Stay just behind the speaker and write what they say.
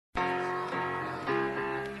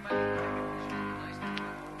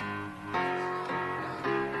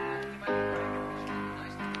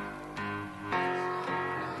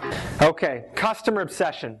Okay, customer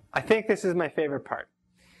obsession. I think this is my favorite part.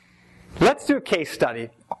 Let's do a case study.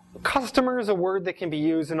 Customer is a word that can be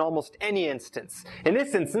used in almost any instance. In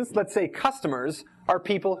this instance, let's say customers are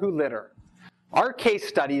people who litter. Our case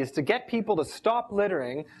study is to get people to stop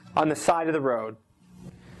littering on the side of the road.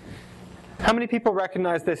 How many people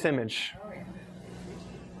recognize this image?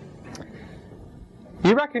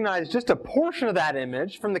 You recognize just a portion of that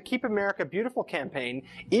image from the Keep America Beautiful campaign,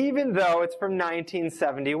 even though it's from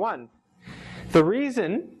 1971. The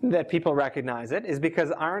reason that people recognize it is because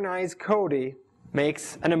Iron Eyes Cody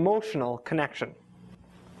makes an emotional connection.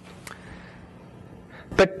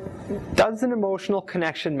 But does an emotional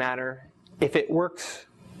connection matter if it works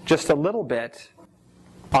just a little bit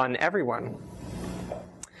on everyone?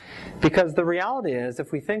 Because the reality is,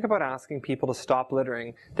 if we think about asking people to stop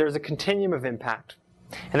littering, there's a continuum of impact.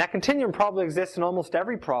 And that continuum probably exists in almost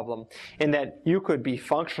every problem, in that you could be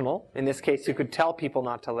functional. In this case, you could tell people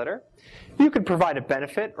not to litter. You could provide a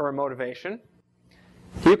benefit or a motivation.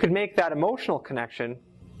 You could make that emotional connection.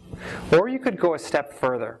 Or you could go a step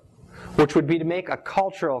further, which would be to make a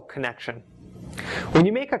cultural connection. When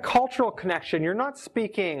you make a cultural connection, you're not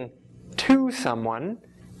speaking to someone,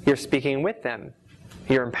 you're speaking with them.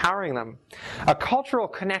 You're empowering them. A cultural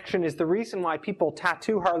connection is the reason why people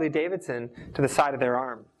tattoo Harley Davidson to the side of their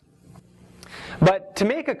arm. But to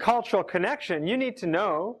make a cultural connection, you need to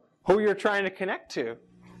know who you're trying to connect to.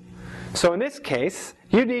 So in this case,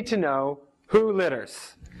 you need to know who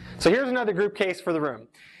litters. So here's another group case for the room.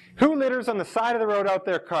 Who litters on the side of the road out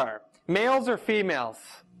their car? Males or females?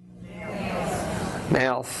 Males.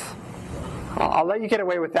 Males. I'll let you get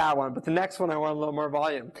away with that one, but the next one I want a little more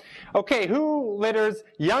volume. Okay, who litters,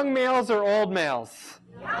 young males or old males?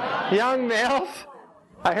 Young males?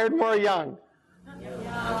 I heard more young.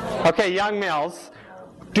 Okay, young males.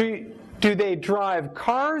 Do they drive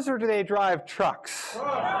cars or do they drive trucks?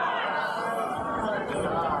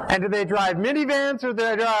 And do they drive minivans or do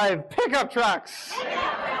they drive pickup trucks?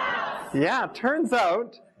 Yeah, it turns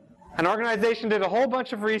out an organization did a whole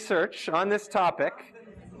bunch of research on this topic.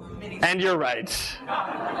 And you're right.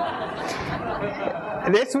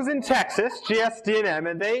 This was in Texas, GSD&M,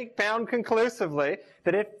 and they found conclusively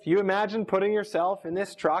that if you imagine putting yourself in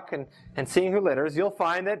this truck and seeing who litters, you'll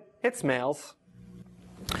find that it's males.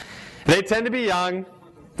 They tend to be young,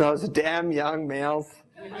 those damn young males.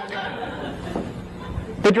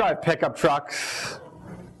 They drive pickup trucks.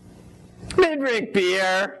 They drink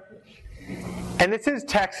beer. And this is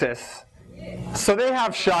Texas, so they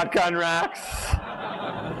have shotgun racks.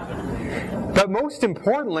 But most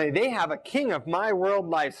importantly, they have a king of my world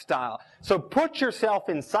lifestyle. So put yourself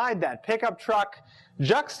inside that pickup truck,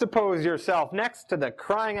 juxtapose yourself next to the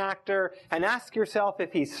crying actor, and ask yourself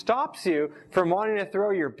if he stops you from wanting to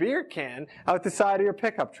throw your beer can out the side of your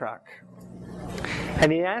pickup truck.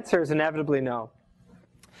 And the answer is inevitably no.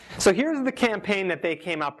 So here's the campaign that they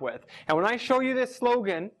came up with. And when I show you this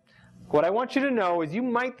slogan, what I want you to know is you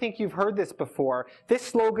might think you've heard this before. This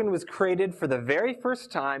slogan was created for the very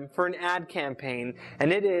first time for an ad campaign,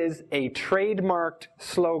 and it is a trademarked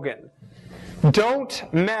slogan. Don't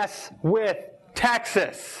mess with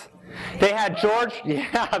Texas. They had George,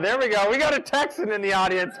 yeah, there we go. We got a Texan in the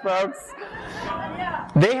audience, folks.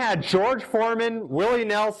 They had George Foreman, Willie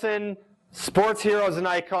Nelson, sports heroes and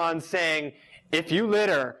icons saying, if you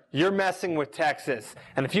litter, you're messing with Texas.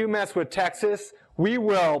 And if you mess with Texas, we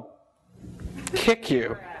will kick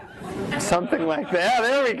you. Something like that. Yeah,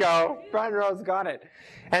 there we go. Front row's got it.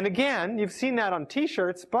 And again, you've seen that on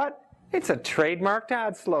t-shirts, but it's a trademarked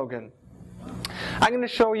ad slogan. I'm going to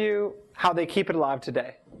show you how they keep it alive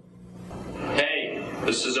today. Hey,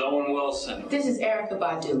 this is Owen Wilson. This is Erica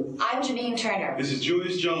Badu. I'm Janine Turner. This is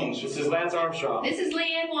Julius Jones. This is Lance Armstrong. This is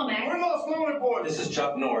Leanne Womack. We're most wanted board. This is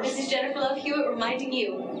Chuck Norris. This is Jennifer Love Hewitt reminding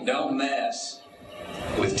you. Don't mess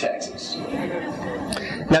with Texas.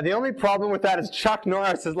 Now the only problem with that is Chuck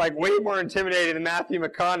Norris is like way more intimidating than Matthew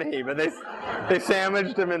McConaughey, but they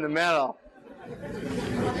sandwiched him in the middle.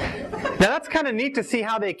 Now that's kind of neat to see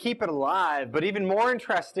how they keep it alive, but even more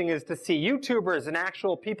interesting is to see YouTubers and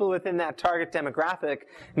actual people within that target demographic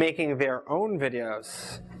making their own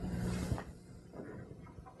videos.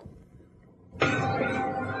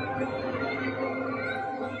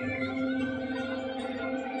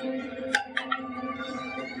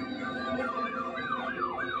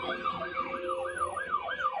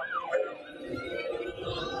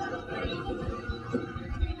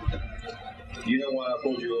 You know why I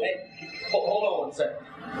pulled you over? Hey, hold on one second.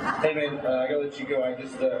 Hey man, I gotta let you go. I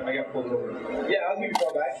got pulled over. Yeah, I'll give you a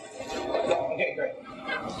call back. Okay, great.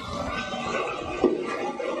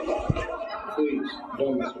 Please,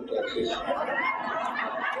 don't mess with Texas.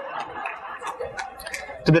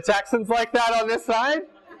 The Texans like that on this side?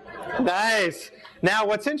 Nice. Now,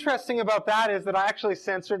 what's interesting about that is that I actually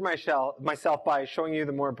censored myself by showing you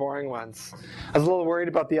the more boring ones. I was a little worried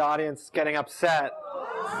about the audience getting upset.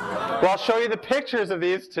 Well, I'll show you the pictures of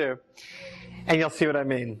these two, and you'll see what I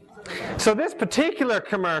mean. So this particular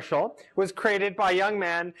commercial was created by a young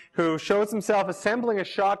man who shows himself assembling a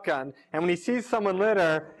shotgun, and when he sees someone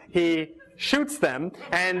litter, he shoots them,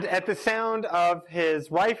 and at the sound of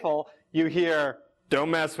his rifle, you hear,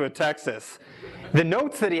 "Don't mess with Texas." The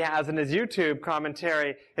notes that he has in his YouTube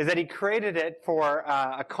commentary is that he created it for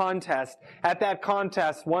a contest. At that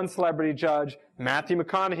contest, one celebrity judge, Matthew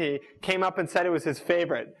McConaughey, came up and said it was his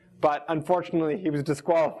favorite, but unfortunately he was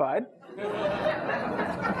disqualified.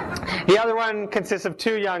 The other one consists of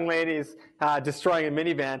two young ladies destroying a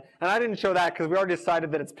minivan, and I didn't show that because we already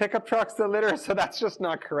decided that it's pickup trucks that litter, so that's just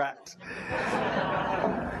not correct.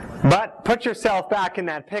 But put yourself back in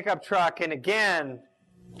that pickup truck, and again,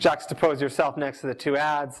 juxtapose yourself next to the two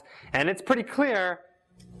ads, and it's pretty clear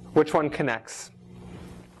which one connects.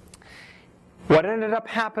 What ended up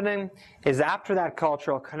happening is after that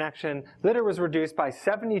cultural connection, litter was reduced by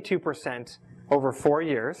 72% over 4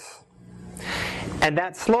 years. And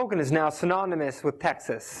that slogan is now synonymous with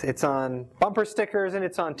Texas. It's on bumper stickers and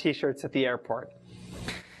it's on t-shirts at the airport.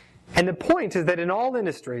 And the point is that in all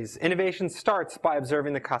industries, innovation starts by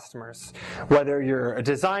observing the customers. Whether you're a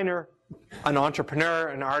designer, an entrepreneur,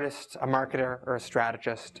 an artist, a marketer, or a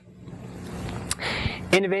strategist.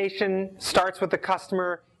 Innovation starts with the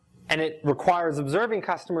customer, and it requires observing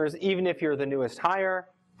customers even if you're the newest hire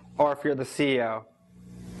or if you're the CEO.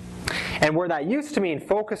 And where that used to mean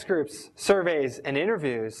focus groups, surveys, and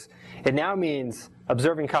interviews, it now means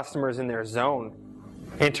observing customers in their zone,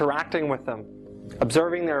 interacting with them,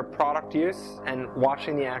 observing their product use, and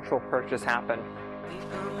watching the actual purchase happen.